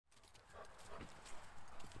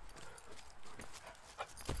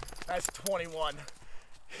guy's 21.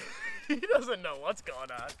 He doesn't know what's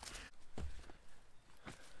going on.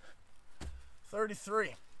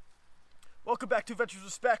 33. Welcome back to Adventures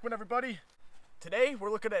with Spackmann, everybody. Today we're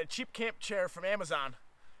looking at a cheap camp chair from Amazon,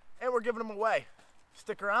 and we're giving them away.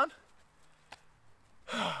 Stick around.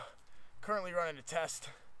 Currently running a test.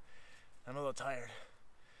 I'm a little tired.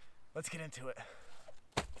 Let's get into it.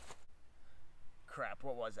 Crap,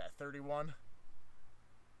 what was that, 31?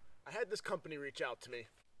 I had this company reach out to me.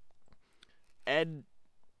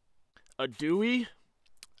 Edeuoey?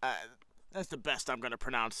 That's the best I'm going to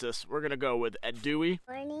pronounce this. We're going to go with Edeuoey.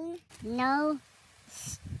 Warning, no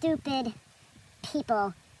stupid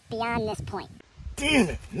people beyond this point. Damn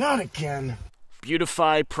it, not again.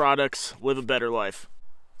 Beautify products, live a better life.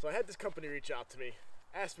 So I had this company reach out to me,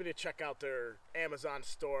 asked me to check out their Amazon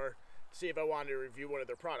store, see if I wanted to review one of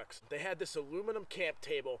their products. They had this aluminum camp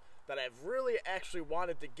table that I've really actually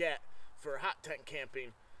wanted to get for hot tent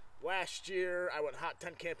camping. Last year, I went hot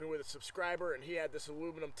tent camping with a subscriber, and he had this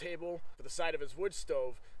aluminum table for the side of his wood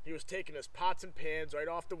stove. He was taking his pots and pans right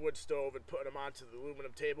off the wood stove and putting them onto the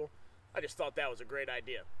aluminum table. I just thought that was a great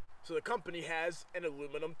idea. So the company has an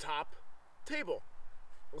aluminum top table.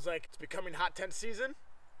 I was like, it's becoming hot tent season.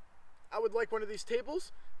 I would like one of these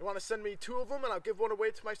tables. You want to send me 2 of them, and I'll give one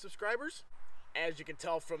away to my subscribers? As you can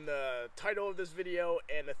tell from the title of this video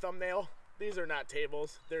and the thumbnail, these are not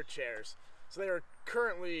tables, they're chairs. So they are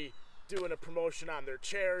currently doing a promotion on their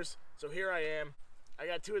chairs. So here I am. I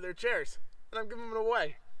got 2 of their chairs, and I'm giving them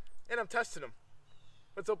away. And I'm testing them.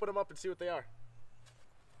 Let's open them up and see what they are.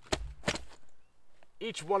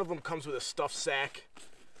 Each one of them comes with a stuffed sack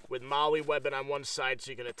with molly webbing on one side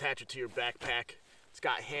so you can attach it to your backpack. It's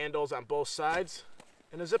got handles on both sides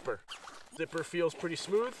and a zipper. Zipper feels pretty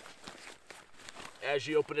smooth. As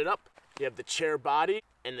you open it up, you have the chair body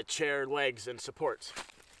and the chair legs and supports.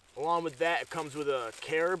 Along with that, it comes with a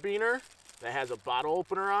carabiner that has a bottle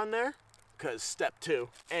opener on there, because step 2,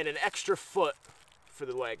 and an extra foot for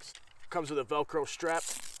the legs. Comes with a Velcro strap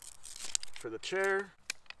for the chair.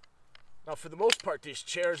 Now, for the most part, these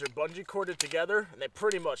chairs are bungee corded together, and they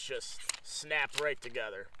pretty much just snap right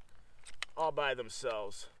together, all by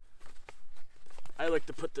themselves. I like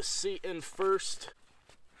to put the seat in first.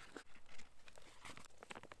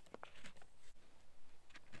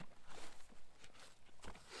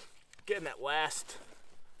 Getting that last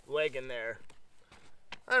leg in there.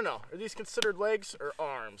 I don't know, are these considered legs or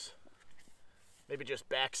arms? Maybe just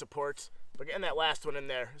back supports, but getting that last one in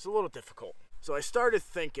there is a little difficult. So I started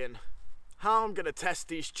thinking how I'm gonna test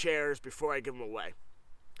these chairs before I give them away.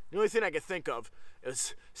 The only thing I could think of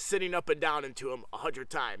is sitting up and down into them 100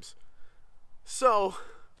 times. So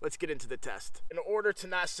let's get into the test. In order to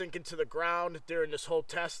not sink into the ground during this whole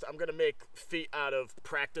test, I'm gonna make feet out of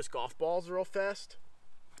practice golf balls real fast.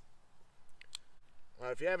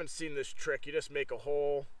 If you haven't seen this trick, you just make a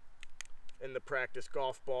hole in the practice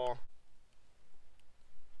golf ball,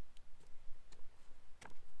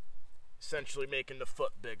 essentially making the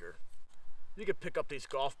foot bigger. You could pick up these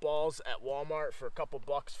golf balls at Walmart for a couple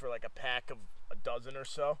bucks for like a pack of a dozen or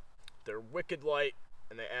so. They're wicked light,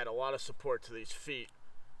 and they add a lot of support to these feet,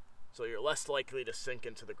 so you're less likely to sink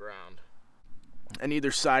into the ground. On either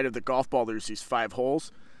side of the golf ball, there's these 5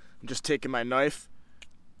 holes. I'm just taking my knife,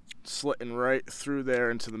 slitting right through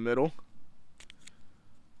there into the middle.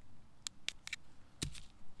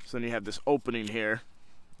 So then you have this opening here,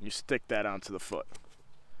 and you stick that onto the foot,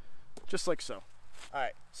 just like so.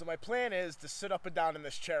 Alright, so my plan is to sit up and down in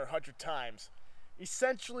this chair 100 times,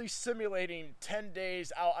 essentially simulating 10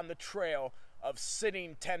 days out on the trail of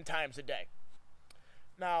sitting 10 times a day.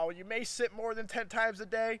 Now, you may sit more than 10 times a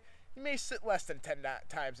day, you may sit less than 10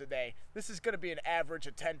 times a day. This is going to be an average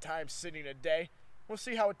of 10 times sitting a day. We'll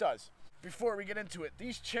see how it does. Before we get into it,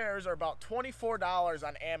 these chairs are about $24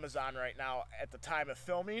 on Amazon right now at the time of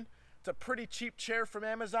filming. It's a pretty cheap chair from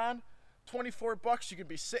Amazon. 24 bucks, you can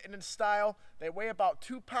be sitting in style. They weigh about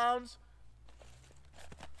 2 pounds,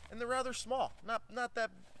 and they're rather small. Not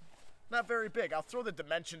very big. I'll throw the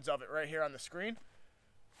dimensions of it right here on the screen,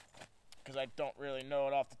 because I don't really know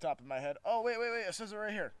it off the top of my head. Oh, wait, it says it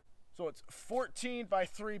right here. So it's 14 by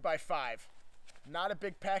 3 by 5. Not a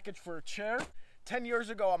big package for a chair. 10 years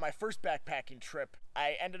ago on my first backpacking trip,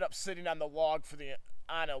 I ended up sitting on a log for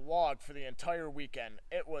the entire weekend.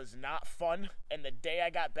 It was not fun, and the day I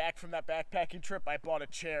got back from that backpacking trip, I bought a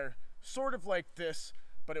chair sort of like this,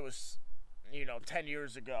 but it was, 10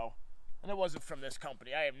 years ago, and it wasn't from this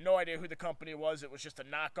company. I have no idea who the company was. It was just a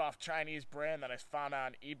knockoff Chinese brand that I found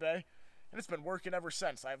on eBay, and it's been working ever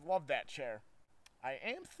since. I've loved that chair. I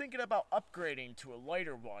am thinking about upgrading to a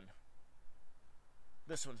lighter one.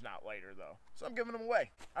 This one's not lighter, though, so I'm giving them away.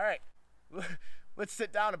 All right, let's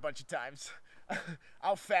sit down a bunch of times.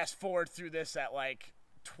 I'll fast forward through this at like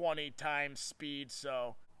 20 times speed,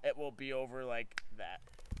 so it will be over like that.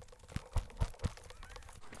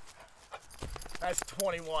 That's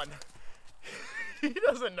 21. He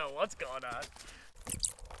doesn't know what's going on.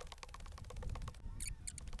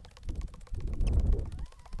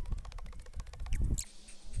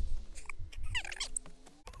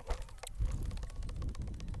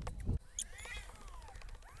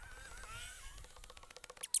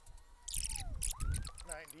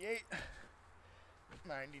 $98,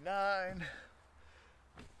 $99,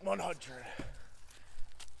 $100. Okay.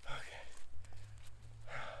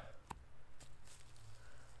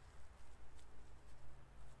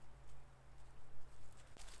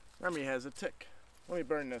 Remy has a tick. Let me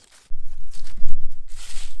burn this.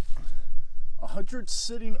 100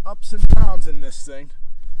 sitting ups and downs in this thing.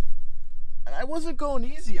 And I wasn't going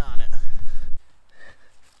easy on it.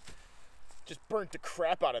 Just burnt the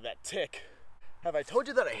crap out of that tick. Have I told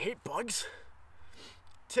you that I hate bugs?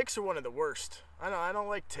 Ticks are one of the worst. I don't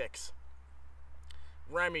like ticks.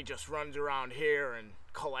 Remy just runs around here and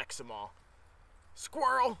collects them all.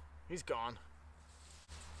 Squirrel! He's gone.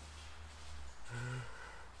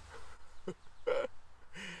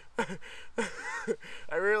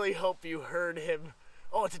 I really hope you heard him.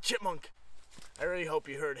 Oh, it's a chipmunk. I really hope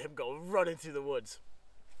you heard him go running through the woods.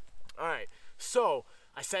 Alright, so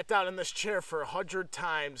I sat down in this chair for 100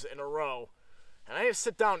 times in a row. And I didn't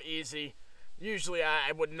sit down easy. Usually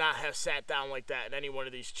I would not have sat down like that in any one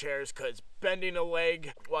of these chairs, because bending a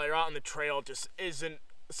leg while you're out on the trail just isn't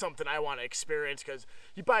something I want to experience, because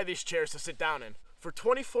you buy these chairs to sit down in. For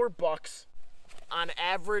 24 bucks, on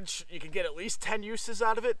average, you can get at least 10 uses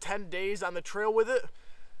out of it, 10 days on the trail with it.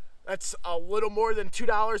 That's a little more than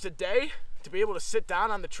 $2 a day to be able to sit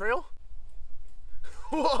down on the trail.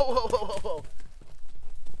 Whoa, whoa, whoa, whoa, whoa.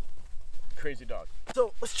 Crazy dog.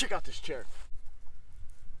 So let's check out this chair.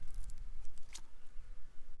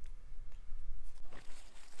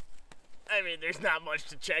 I mean, there's not much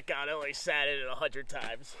to check out. I only sat in it 100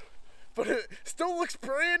 times. But it still looks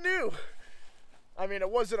brand new. I mean, it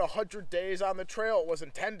wasn't 100 days on the trail. It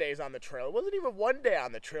wasn't 10 days on the trail. It wasn't even 1 day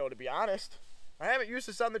on the trail, to be honest. I haven't used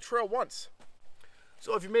this on the trail once.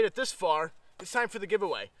 So if you made it this far, it's time for the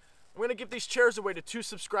giveaway. I'm going to give these chairs away to 2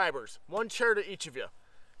 subscribers. 1 chair to each of you.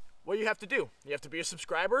 What you have to do, you have to be a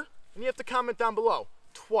subscriber, and you have to comment down below.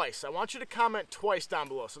 Twice. I want you to comment twice down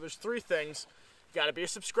below. So there's 3 things. You got to be a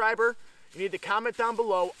subscriber. You need to comment down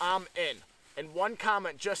below, I'm in. And 1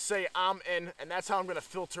 comment, just say I'm in, and that's how I'm going to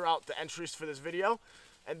filter out the entries for this video.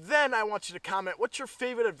 And then I want you to comment what your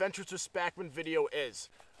favorite Adventures with Spackmann video is.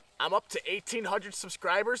 I'm up to 1,800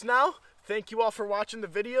 subscribers now. Thank you all for watching the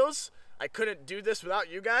videos. I couldn't do this without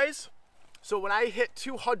you guys. So when I hit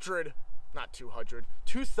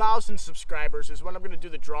 2,000 subscribers is when I'm going to do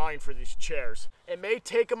the drawing for these chairs. It may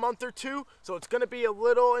take a month or 2, so it's going to be a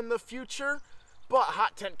little in the future. But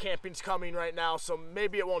hot tent camping's coming right now, so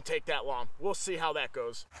maybe it won't take that long. We'll see how that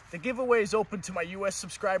goes. The giveaway is open to my US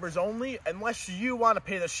subscribers only, unless you want to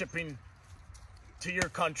pay the shipping to your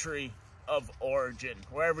country of origin,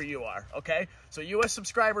 wherever you are, okay? So US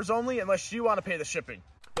subscribers only, unless you want to pay the shipping.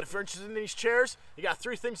 But if you're interested in these chairs, you got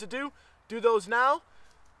 3 things to do. Do those now.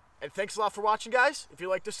 And thanks a lot for watching, guys. If you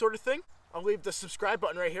like this sort of thing, I'll leave the subscribe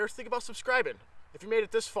button right here. Think about subscribing. If you made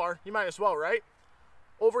it this far, you might as well, right?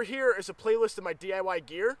 Over here is a playlist of my DIY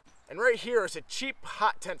gear, and right here is a cheap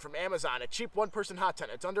hot tent from Amazon, a cheap 1-person hot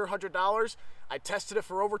tent. It's under $100. I tested it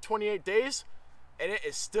for over 28 days, and it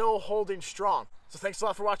is still holding strong. So thanks a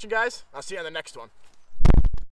lot for watching, guys. I'll see you on the next one.